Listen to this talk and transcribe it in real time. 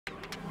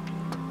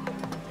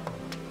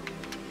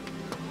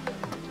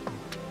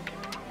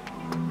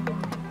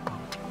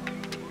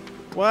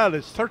Well,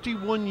 it's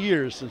 31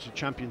 years since the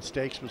Champion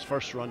Stakes was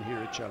first run here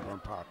at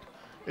Shelbourne Park.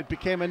 It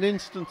became an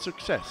instant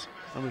success,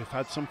 and we've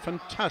had some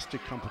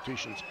fantastic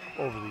competitions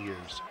over the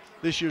years.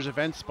 This year's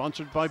event,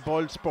 sponsored by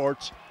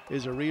Boylesports,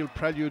 is a real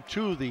prelude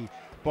to the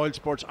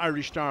Boylesports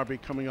Irish Derby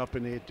coming up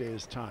in 8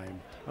 days' time.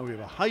 And we have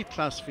a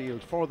high-class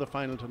field for the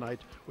final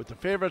tonight, with the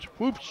favourite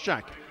Whoops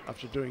Jack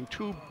after doing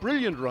 2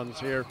 brilliant runs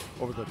here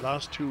over the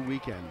last 2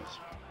 weekends.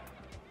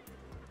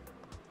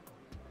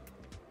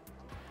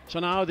 So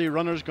now the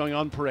runners going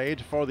on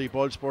parade for the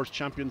Boylesports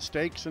Champion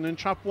Stakes, and in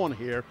Trap 1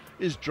 here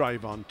is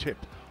Drive On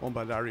Tip, owned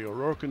by Larry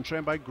O'Rourke and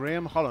trained by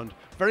Graham Holland.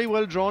 Very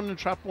well drawn in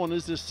Trap 1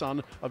 is this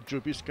son of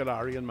Droopy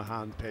Scolari and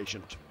Mahan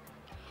Patient.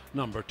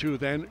 Number 2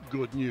 then,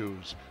 Good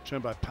News,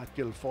 trained by Pat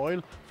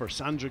Guilfoyle for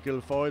Sandra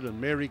Guilfoyle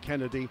and Mary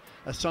Kennedy,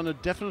 a son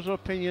of Definite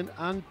Opinion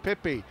and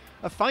Pippi,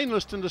 a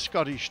finalist in the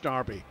Scottish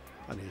Derby,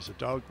 and he's a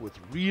dog with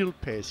real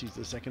pace. He's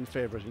the second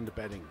favourite in the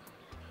betting.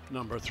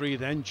 Number 3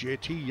 then,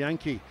 JT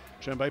Yankee,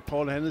 trained by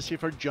Paul Hennessy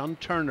for John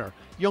Turner.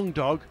 Young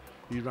dog,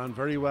 he ran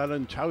very well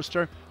in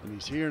Towster, and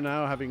he's here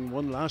now, having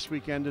won last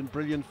weekend in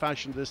brilliant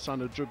fashion, this son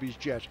of Drubby's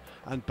Jet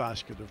and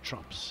Basket of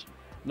Trumps.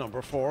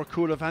 Number 4,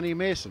 Cool of Annie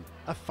Mason,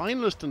 a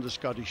finalist in the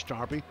Scottish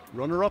Derby,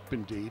 runner-up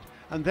indeed,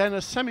 and then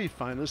a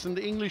semi-finalist in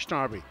the English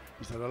Derby.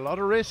 He's had a lot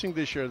of racing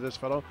this year, this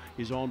fellow.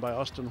 He's owned by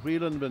Austin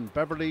Whelan and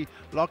Beverly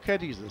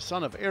Lockhead. He's the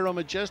son of Aero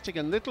Majestic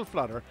and Little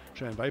Flutter,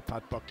 trained by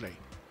Pat Buckley.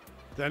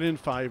 Then in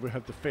 5 we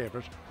have the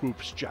favourite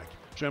Whoops Jack,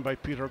 trained by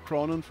Peter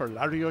Cronin for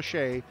Larry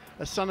O'Shea,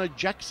 a son of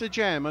Jack's a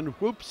Jam and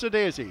Whoops a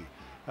Daisy.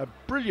 A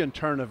brilliant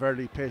turn of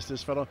early pace,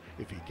 this fellow.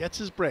 If he gets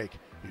his break,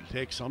 he'll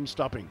take some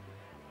stopping.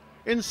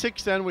 In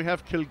 6 then we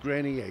have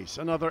Kilgraney Ace,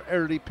 another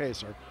early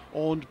pacer,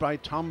 owned by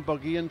Tom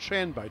Buggy and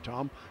trained by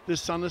Tom, the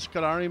son of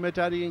Scolari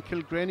Medaddy and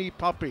Kilgraney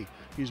Poppy.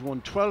 He's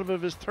won 12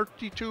 of his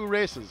 32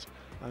 races,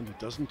 and he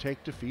doesn't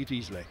take defeat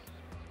easily.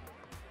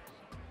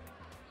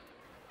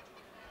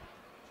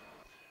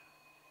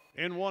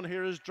 In 1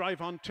 here is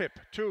Drive On Tip,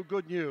 2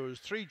 Good News,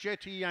 3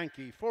 JT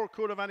Yankee, 4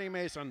 Cool of Annie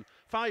Mason,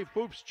 5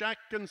 Whoops Jack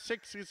and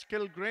 6 is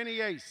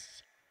Kilgraney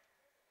Ace.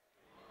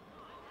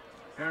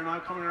 Here now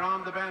coming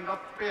around the bend,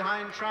 up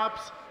behind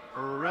Traps,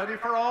 ready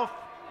for off.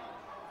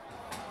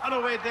 And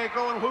away they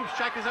go, and Whoops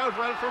Jack is out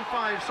well from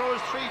 5. So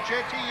is 3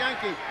 JT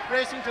Yankee,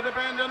 racing to the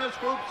bend, and it's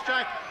Whoops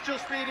Jack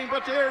just leading.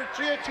 But here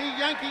JT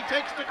Yankee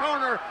takes the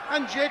corner,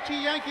 and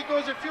JT Yankee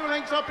goes a few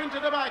lengths up into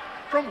the back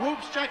from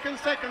Whoops Jack in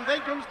second.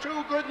 Then comes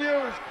 2 Good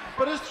News,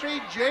 but it's 3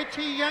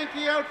 JT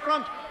Yankee out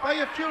front by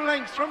a few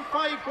lengths from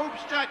 5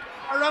 Whoops Jack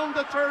around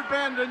the third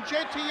bend, and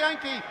JT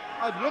Yankee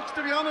looks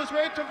to be on his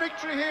way to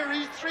victory here.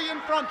 He's 3 in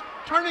front.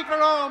 Turning for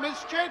home is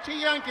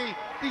JT Yankee,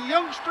 the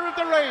youngster of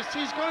the race.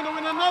 He's going to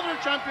win another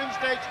Champion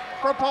Stakes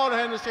for Paul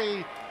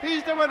Hennessy.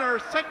 He's the winner.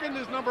 Second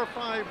is number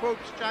 5,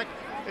 Whoops Jack.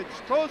 It's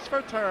close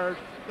for third.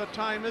 The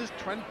time is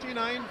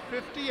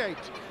 29:58.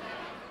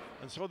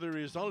 And so the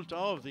result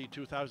of the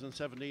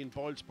 2017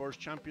 Boylesports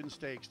Champion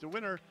Stakes. The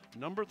winner,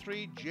 number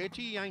 3,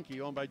 JT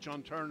Yankee, owned by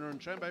John Turner and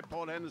trained by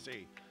Paul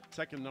Hennessy.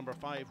 Second, number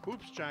 5,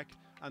 Whoops Jack.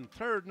 And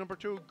third, number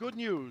 2, Good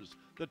News.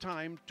 The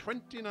time,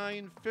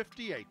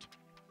 29:58.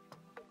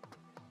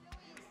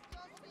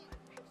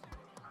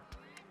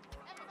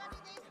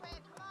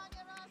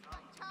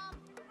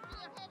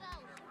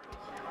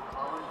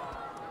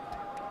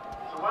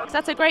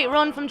 That's a great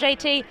run from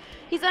JT.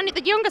 He's only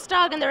the youngest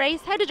dog in the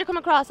race. How did you come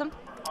across him?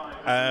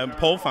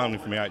 Paul found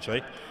him for me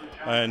actually,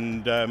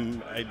 and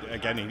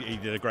again he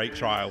did a great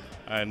trial,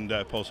 and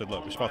Paul said,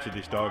 look, we spotted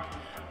this dog,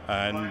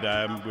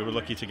 and we were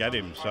lucky to get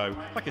him. So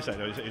like I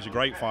said, it was a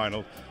great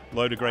final,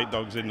 load of great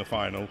dogs in the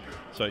final,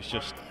 so it's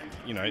just,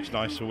 you know, it's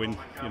nice to win,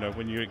 you know,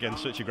 when you're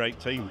against such a great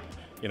team.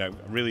 You know,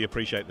 really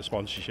appreciate the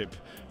sponsorship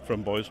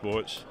from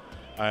Boylesports,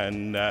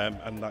 and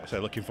like I say,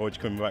 looking forward to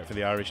coming back for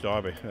the Irish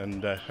Derby,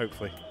 and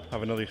hopefully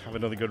have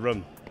another good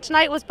run.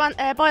 Tonight was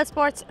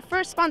Boylesports'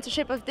 first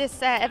sponsorship of this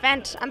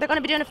event, and they're going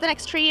to be doing it for the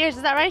next 3 years,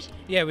 is that right?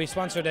 Yeah, we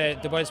sponsor the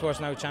Boylesports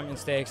now Champion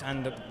Stakes,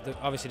 and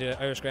obviously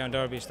the Irish Ground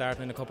Derby is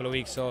starting in a couple of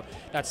weeks, so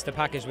that's the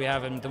package we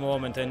have at the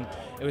moment, and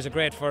it was a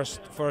great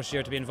first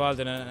year to be involved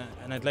in it,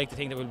 and I'd like to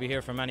think that we'll be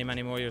here for many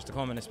more years to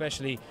come, and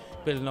especially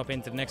building up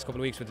into the next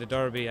couple of weeks with the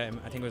Derby. I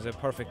think it was a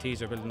perfect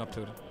teaser building up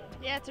to it.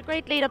 Yeah, it's a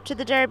great lead up to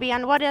the Derby.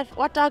 And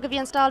what dog have you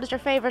installed as your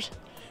favourite?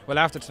 Well,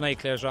 after tonight,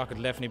 Clare's Rocket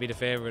will definitely be the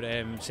favourite.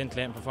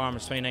 Scintillating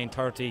performance,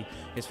 29:30,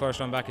 his first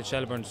run back at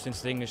Shelbourne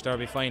since the English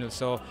Derby final.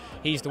 So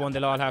he's the one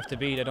they'll all have to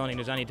beat. I don't think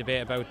there's any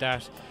debate about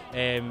that.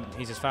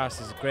 He's as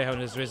fast as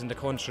Greyhound has risen the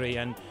country,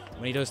 and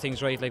when he does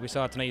things right, like we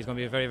saw tonight, he's going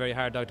to be a very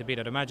hard dog to beat.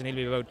 I'd imagine he'll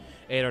be about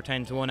 8 or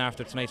 10 to 1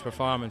 after tonight's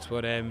performance.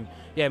 But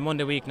yeah,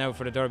 Monday week now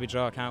for the Derby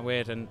draw. I can't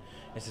wait, and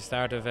it's the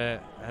start of a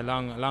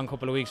long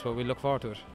couple of weeks, but we look forward to it.